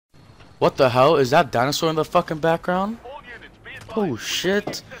What the hell? Is that dinosaur in the fucking background? Oh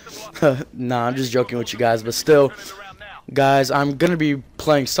shit. Nah, I'm just joking with you guys, but still, guys, I'm gonna be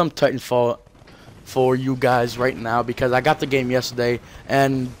playing some Titanfall for you guys right now because I got the game yesterday.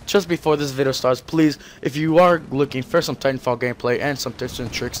 And just before this video starts, please, if you are looking for some Titanfall gameplay and some tips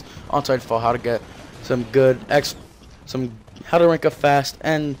and tricks on Titanfall, how to get some good how to rank up fast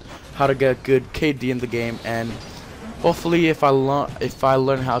and how to get good KD in the game, and hopefully if I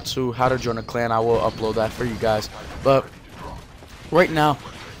learn how to join a clan, I will upload that for you guys. But right now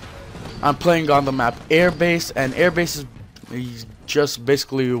I'm playing on the map Airbase, and Airbase is just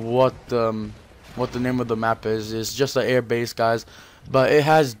basically what the name of the map is. It's just an airbase, guys, but it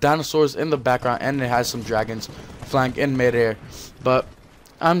has dinosaurs in the background and it has some dragons flying in midair. But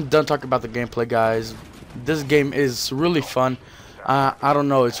I'm done talking about the gameplay, guys. This game is really fun. I don't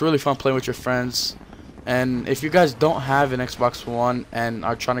know, it's really fun playing with your friends. And if you guys don't have an Xbox One and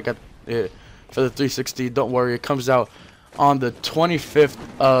are trying to get it for the 360, don't worry, it comes out on the 25th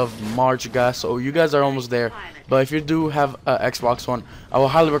of March, guys, so you guys are almost there. But if you do have an Xbox One, I will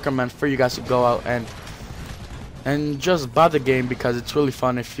highly recommend for you guys to go out and just buy the game because it's really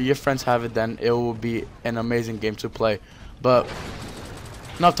fun. If your friends have it, then it will be an amazing game to play. But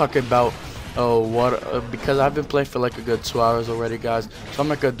not talking about because I've been playing for like a good 2 hours already, guys, so I'm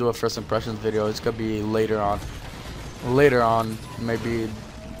not gonna do a first impressions video. It's gonna be later on, maybe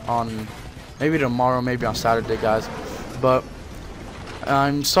tomorrow, maybe on Saturday, guys. But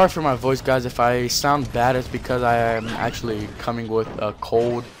I'm sorry for my voice, guys. If I sound bad, it's because I am actually coming with a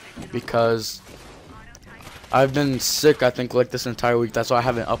cold, because I've been sick, I think, like this entire week. That's why I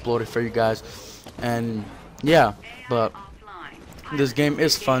haven't uploaded for you guys. And yeah, but this game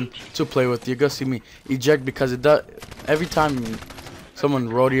is fun to play with. You're gonna see me eject because it does every time someone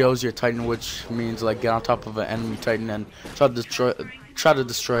rodeos your Titan, which means like get on top of an enemy Titan and try to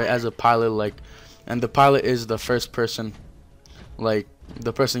destroy as a pilot, like, and the pilot is the first person, like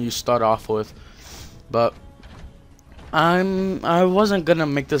the person you start off with. But I wasn't gonna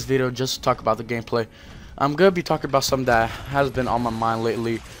make this video just to talk about the gameplay. I'm gonna be talking about something that has been on my mind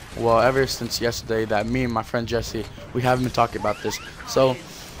lately. Well, ever since yesterday, that me and my friend Jesse, we haven't been talking about this. So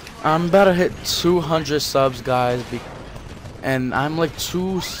I'm about to hit 200 subs, guys, and I'm like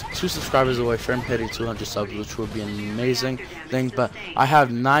two subscribers away from hitting 200 subs, which would be an amazing thing. But I have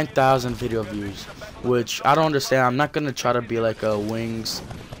 9,000 video views, which I don't understand. I'm not gonna try to be like a Wings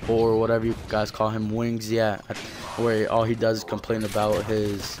or whatever you guys call him, Wings, yeah, where all he does is complain about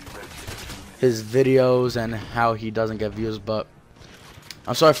his videos and how he doesn't get views. But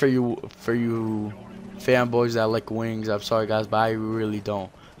I'm sorry for you fanboys that like Wings. I'm sorry, guys, but I really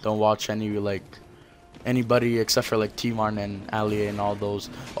don't watch anybody except for like T-Martin and Ali and all those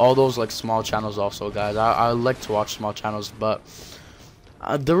like small channels also, guys. I like to watch small channels. But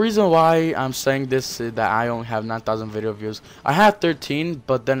the reason why I'm saying this is that I only have 9,000 video views. I had 13,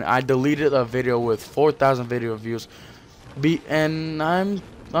 but then I deleted a video with 4,000 video views. And I'm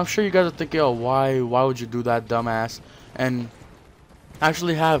sure you guys are thinking, oh, why would you do that, dumbass? And I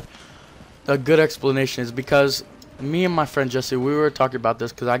actually have a good explanation. Is because me and my friend Jesse, we were talking about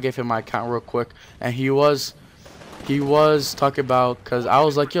this because I gave him my account real quick, and he was talking about, because I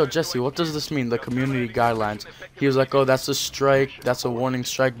was like, yo, Jesse, what does this mean, the community guidelines? He was like, oh, that's a strike, that's a warning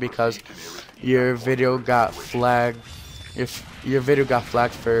strike, because your video got flagged. If your video got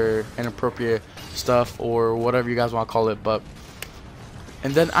flagged for inappropriate stuff or whatever you guys want to call it.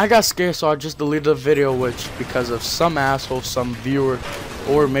 And then I got scared, so I just deleted the video, which because of some asshole, some viewer,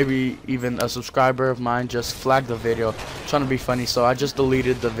 or maybe even a subscriber of mine just flagged the video trying to be funny. So I just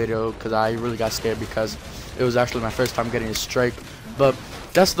deleted the video because I really got scared, because it was actually my first time getting a strike. But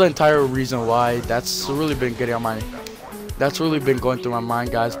that's the entire reason why. That's really been going through my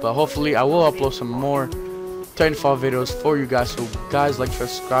mind, guys. But hopefully I will upload some more Titanfall videos for you guys. So guys, like,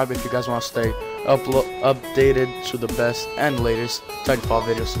 subscribe if you guys want to stay updated to the best and latest Titanfall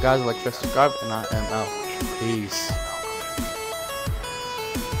videos. So guys, like, subscribe, and I am out. Peace.